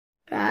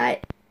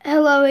Right,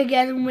 hello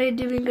again, and we're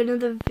doing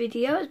another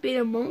video. It's been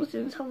a month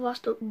since I've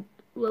last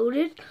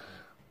uploaded,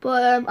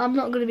 but I'm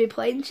not going to be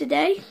playing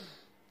today.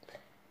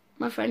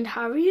 My friend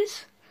Harry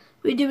is.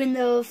 We're doing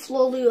the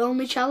floor loot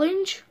only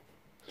challenge.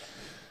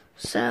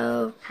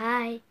 So,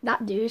 Hi.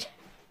 That dude.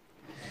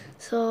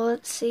 So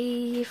let's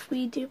see if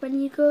we do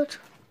any good.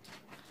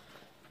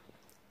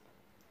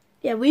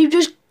 Yeah, we've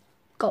just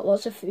got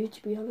lots of food,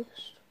 to be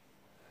honest.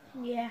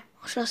 Yeah.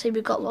 Or should I say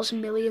we've got lots of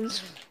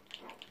millions?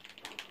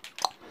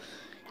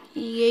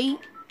 Yeet.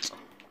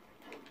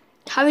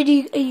 Harry,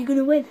 are you going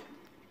to win?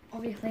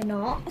 Obviously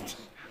not.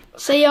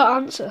 Say your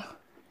answer.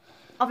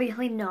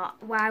 Obviously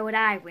not. Why would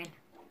I win?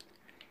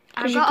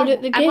 Because you're good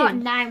at the game. I've got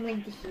 9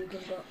 wins this season,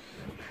 but...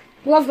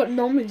 Well, I've got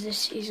none wins this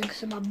season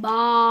because of my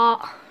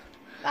bar.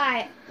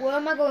 Right, where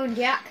am I going,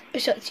 Jack?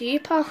 It's up to you,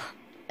 pal.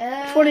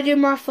 If you want to do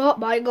my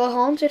Fortnite, go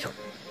haunted.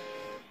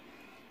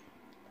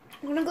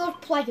 I'm going to go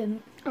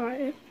Pleasant.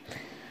 Alright.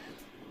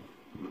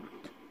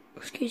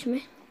 Excuse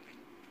me.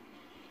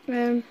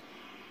 How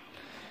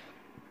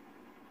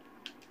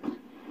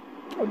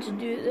to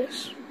do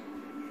this?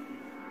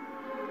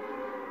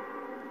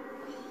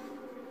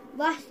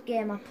 Last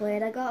game I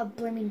played, I got a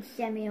blooming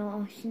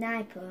semi-auto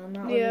sniper, and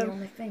that was the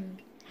only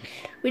thing.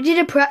 We did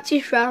a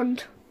practice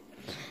round,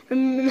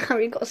 and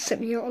Harry got a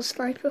semi-auto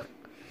sniper.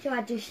 So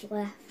I just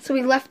left. So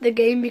we left the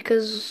game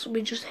because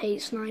we just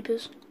hate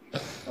snipers.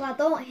 Well, I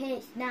don't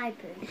hate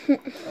snipers.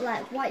 But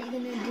like, what are you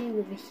going to do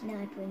with a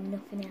sniper and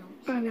nothing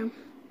else? I know.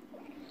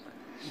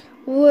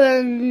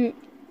 Well,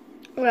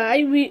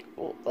 right, we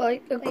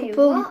like a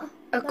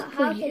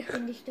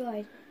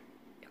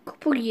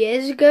couple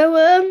years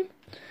ago,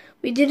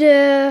 we did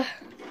a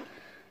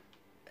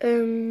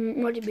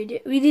what did we do?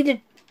 We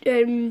did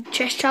a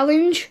chess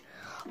challenge.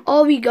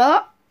 All we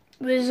got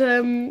was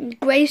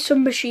grey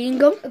submachine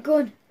gun, A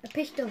gun, a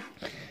pistol,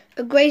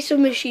 a grey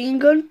submachine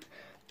gun,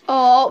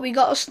 or we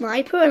got a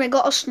sniper, and I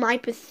got a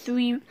sniper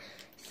three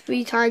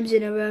times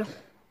in a row.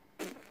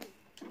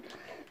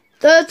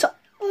 Third time.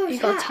 Oh,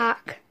 You got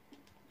attack.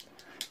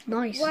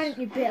 Nice. Why don't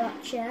you bit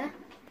that chair?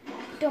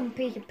 Dumb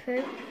piece of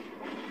poo.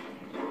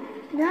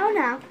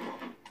 No.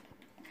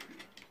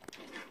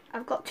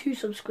 I've got 2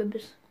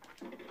 subscribers.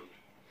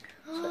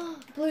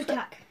 Blue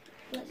tack.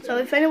 So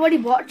if anybody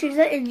watches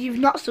it and you've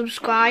not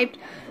subscribed,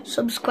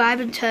 subscribe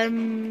and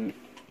turn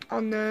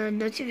on the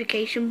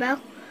notification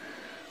bell.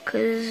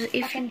 Because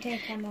if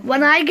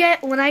when I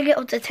get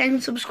up to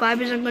 10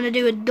 subscribers, I'm gonna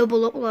do a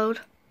double upload.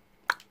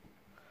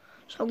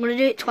 So I'm gonna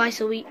do it twice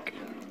a week.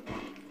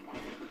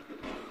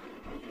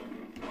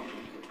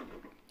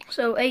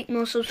 So 8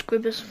 more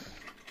subscribers.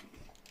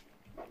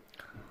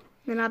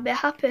 Then I'll be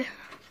happy.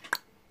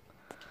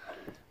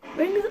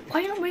 Why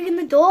are you not ringing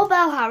the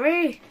doorbell,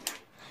 Harry?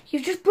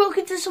 You've just broke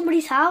into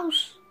somebody's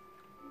house.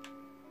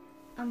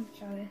 I'm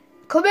sorry.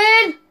 Come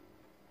in!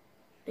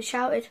 They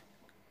shouted.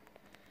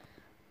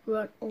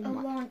 Run. Oh A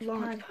my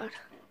launch pad.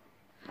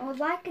 I would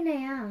like an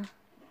AR.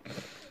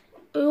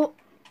 Oh.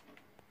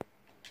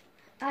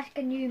 Ask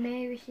a new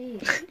may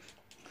receive.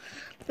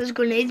 There's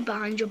grenades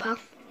behind you, pal.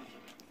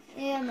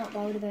 Yeah, I'm not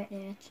bothered about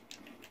that.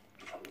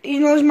 You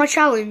know what's my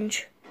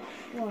challenge?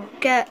 What?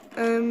 Get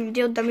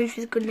deal damage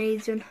with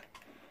grenades and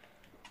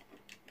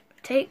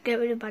get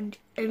rid of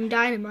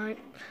dynamite.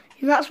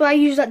 And that's why I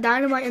used that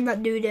dynamite in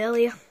that dude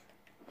earlier.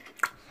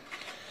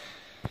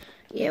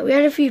 Yeah, we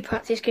had a few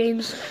practice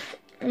games.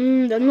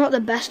 They're not the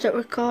best at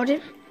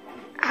recording.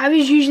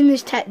 Harry's using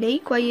this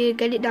technique where you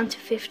get it down to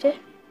 50.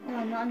 No,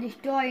 I'm not. I'm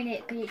destroying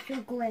it because it's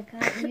ugly. I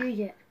can't use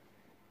it.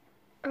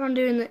 I'm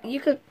doing that. You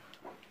can.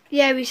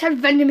 Yeah, we said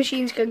vending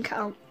machines can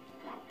count.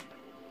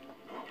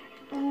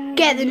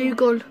 Get the new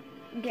gun.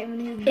 Get my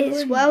new gun.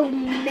 It's well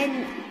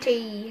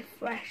minty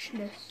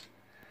freshness.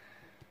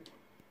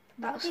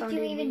 What did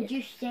you even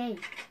just say?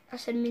 I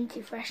said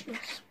minty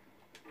freshness.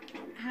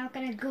 How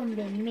can a gun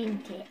be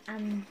minty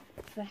and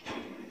fresh? Are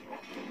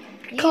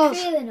you Because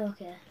feeling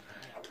okay?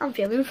 I'm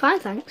feeling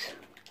fine, thanks.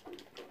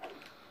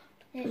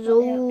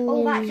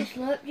 Oh, that's a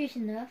slurp juice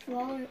in there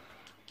for it.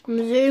 I'm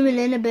zooming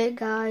in a bit,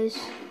 guys.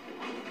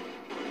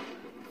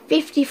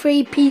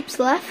 53 peeps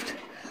left.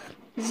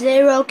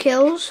 0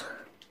 kills.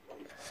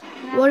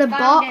 What a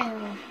bot.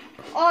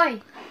 Oi!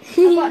 I've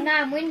got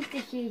 9 wins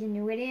this season,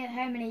 you idiot.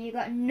 How many you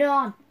got?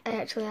 None. I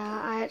actually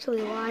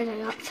lied. I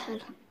got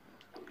 10.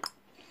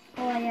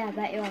 Oh yeah, I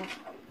bet you are.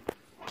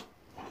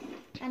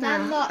 And Nah,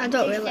 I'm not. I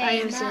don't just really. I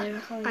have saying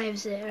 0. that, I have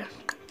 0.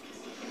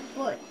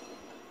 What?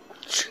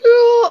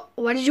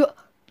 Why did you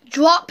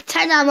drop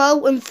 10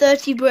 ammo and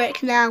 30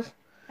 brick now?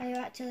 Are you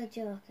actually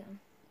joking?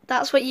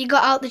 That's what you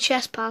got out the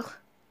chest, pal.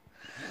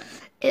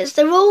 It's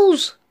the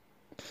rules.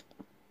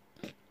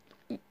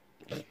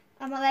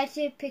 I'm allowed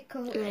to pick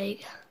up. There you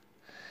go.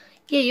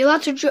 Yeah, you're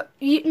allowed to drop.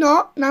 You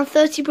not now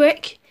 30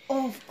 brick.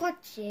 Oh, for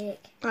God's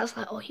sake! That's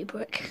like all your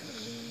brick.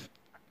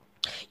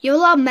 You're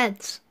allowed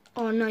meds.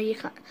 Oh no, you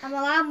can't. I'm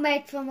allowed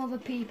meds from other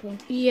people.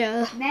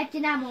 Yeah. Meds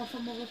and ammo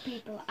from other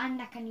people,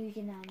 and I can use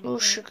an ammo. Oh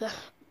sugar.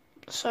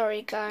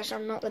 Sorry guys,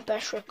 I'm not the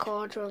best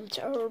recorder. I'm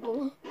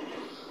terrible.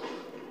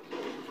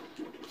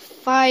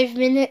 5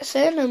 minutes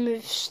in and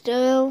we've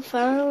still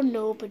found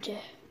nobody.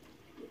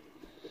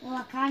 Well,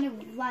 I kind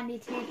of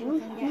landed here so we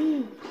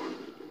can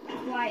get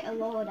quite a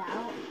load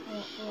out,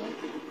 hopefully.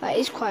 That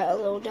is quite a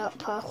load out,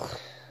 pal.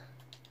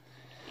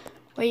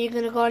 Where are you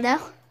going to go now?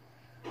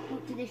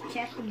 Up to this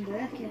chest and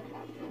break it.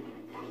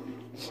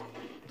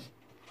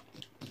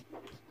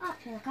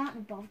 Actually, I can't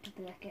be bothered to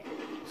break it.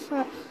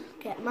 So,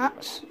 get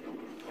mats.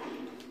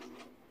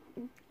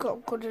 Got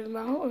a good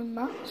amount of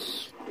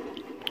mats.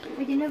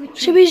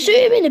 Should we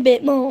zoom in a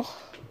bit more?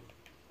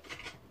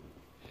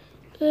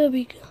 There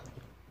we go.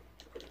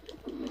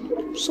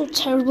 I'm so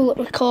terrible at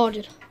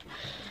recording.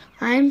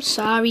 I'm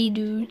sorry,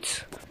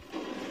 dudes.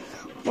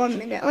 1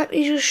 minute. Let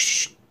me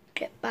just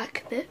get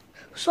back a bit.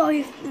 Sorry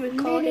if the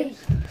recording.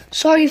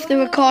 Sorry if the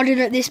recording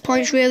at this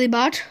point is really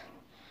bad.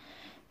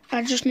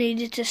 I just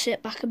needed to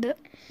sit back a bit.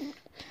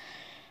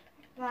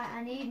 Right,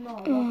 I need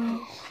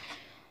more.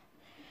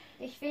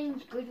 This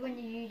thing's good when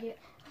you use it.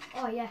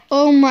 Oh yeah.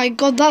 Oh my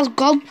god, that's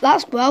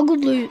well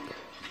good loot.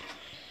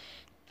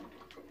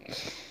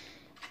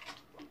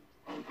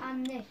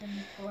 And this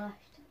and blessed.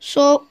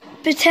 So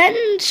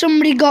pretend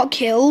somebody got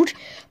killed,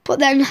 but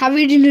then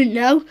Harry didn't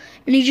know,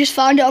 and he just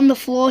found it on the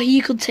floor.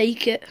 He could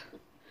take it.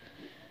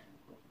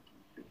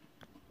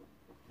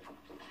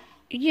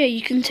 Yeah,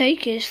 you can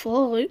take it. It's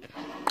floor loot.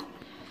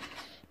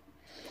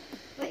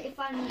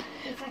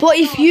 But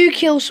if you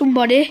kill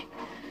somebody,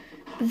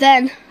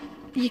 then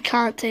you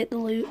can't take the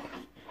loot.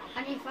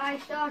 And if I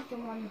saw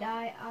someone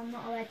die, I'm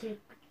not allowed to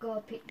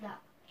go pick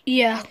that.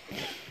 Yeah.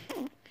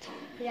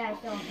 Yeah,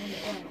 I don't think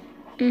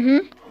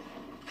it.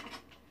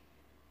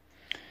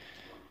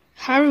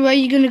 Harry, where are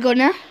you gonna go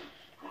now?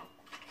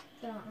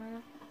 Don't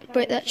know.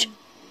 Break that.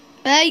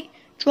 Hey,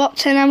 drop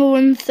 10 ammo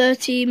and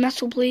 30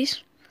 metal,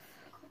 please.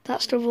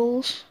 That's the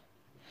rules.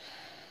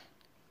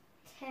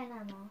 10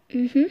 ammo.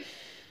 Can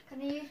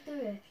I use the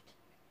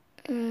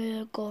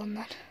rift? Go on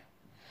then.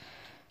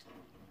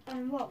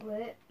 And what were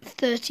it?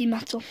 30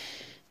 metal.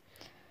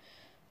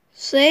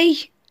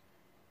 See?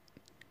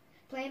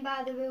 Playing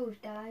by the rules,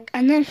 guys.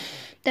 And then,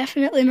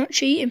 definitely not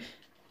cheating.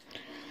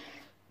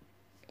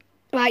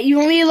 Right,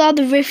 you only allowed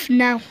the rift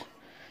now.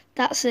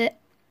 That's it.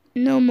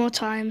 No more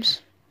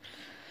times.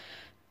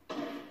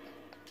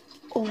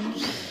 Oh.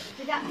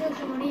 Did that kill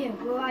someone here?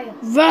 Where are you?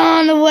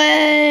 Run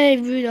away,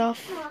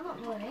 Rudolph. No, I'm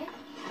not running.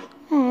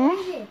 Oh. Where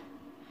is he?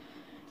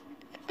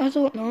 I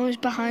don't know, he's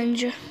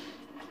behind you.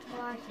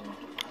 Oh, I see.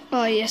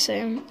 Oh, yes,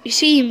 you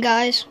see him,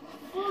 guys.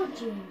 Oh,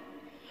 gee.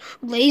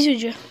 Lasered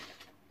you.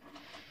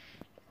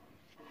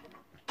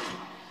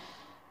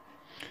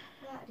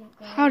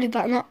 How did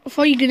that not?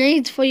 For your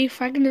grenades, for your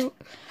frag the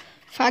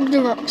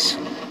rocks.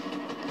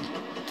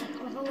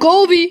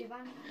 Colby!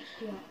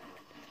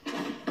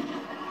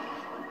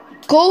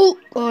 Go!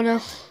 Oh no.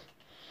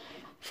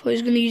 Thought he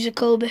was going to use a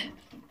Colby.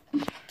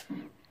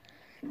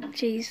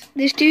 Jeez.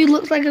 This dude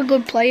looks like a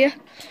good player.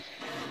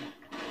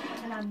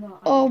 And I'm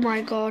not. Oh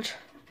my god.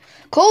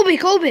 Colby!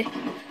 Colby!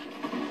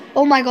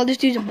 Oh my god, this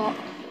dude's a bot.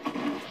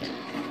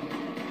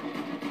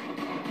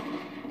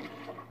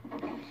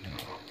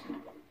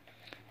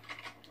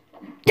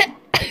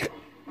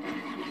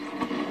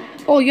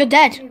 Oh, you're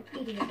dead.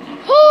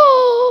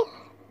 Oh,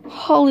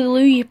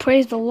 hallelujah,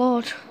 praise the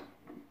Lord.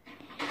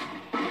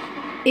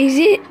 Is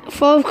it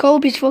 4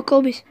 Colby's? 4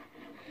 Colby's.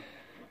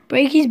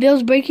 Break his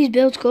builds,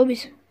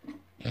 Colby's.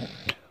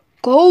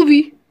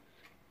 Colby.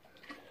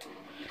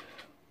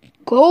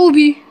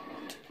 Colby.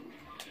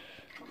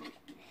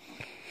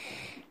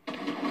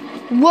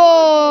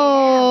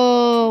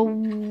 Whoa.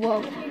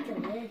 Whoa.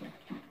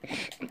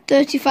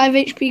 35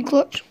 HP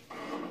clutch.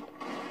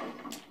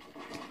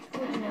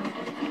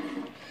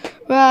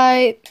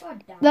 Right,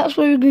 that's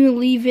where we're going to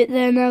leave it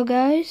there now,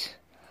 guys.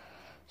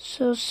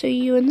 So see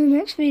you in the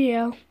next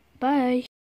video. Bye.